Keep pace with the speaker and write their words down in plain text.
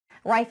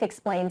Reif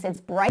explains it's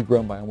bright.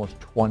 Grown by almost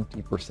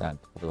 20%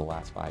 over the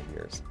last 5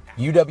 years.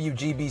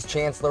 UWGB's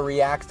chancellor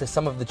reacts to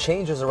some of the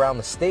changes around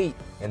the state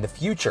and the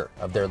future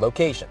of their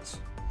locations.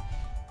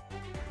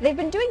 They've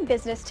been doing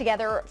business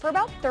together for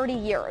about 30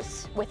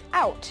 years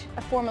without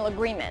a formal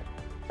agreement.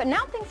 But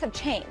now things have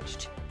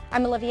changed.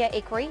 I'm Olivia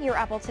Akery, your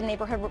Appleton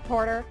neighborhood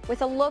reporter,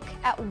 with a look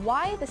at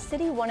why the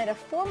city wanted a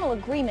formal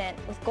agreement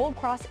with Gold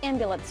Cross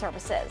Ambulance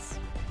Services.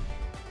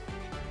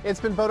 It's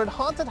been voted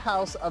Haunted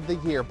House of the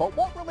Year, but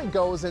what really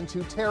goes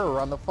into Terror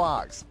on the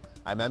Fox?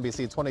 I'm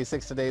NBC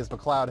 26 Today's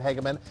McLeod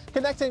Hageman,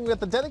 connecting with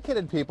the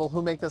dedicated people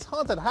who make this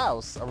haunted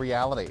house a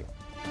reality.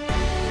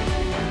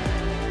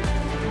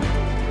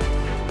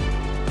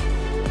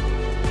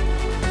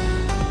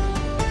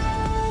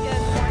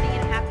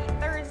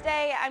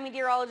 I'm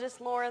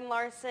meteorologist Lauren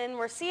Larson.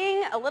 We're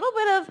seeing a little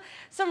bit of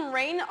some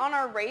rain on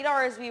our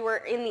radar as we were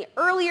in the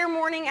earlier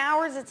morning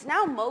hours. It's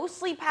now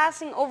mostly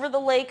passing over the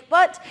lake,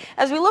 but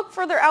as we look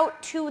further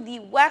out to the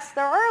west,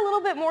 there are a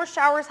little bit more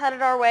showers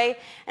headed our way,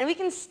 and we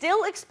can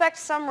still expect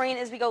some rain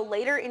as we go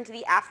later into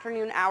the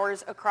afternoon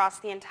hours across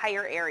the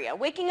entire area.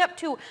 Waking up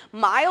to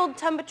mild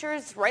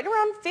temperatures right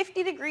around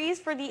 50 degrees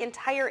for the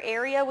entire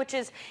area, which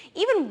is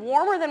even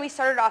warmer than we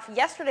started off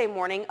yesterday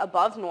morning,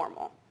 above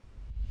normal.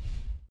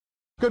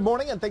 Good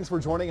morning and thanks for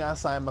joining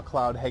us. I'm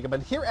McLeod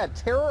Hageman here at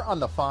Terror on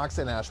the Fox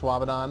in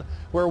Ashwaubenon,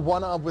 where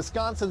one of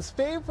Wisconsin's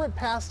favorite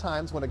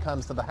pastimes when it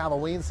comes to the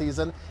Halloween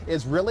season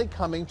is really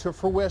coming to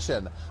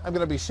fruition. I'm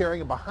going to be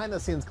sharing a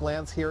behind-the-scenes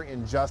glance here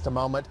in just a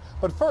moment.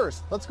 But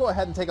first, let's go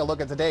ahead and take a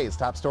look at today's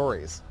top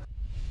stories.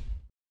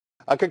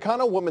 A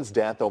Kaukauna woman's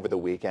death over the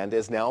weekend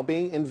is now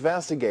being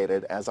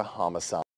investigated as a homicide.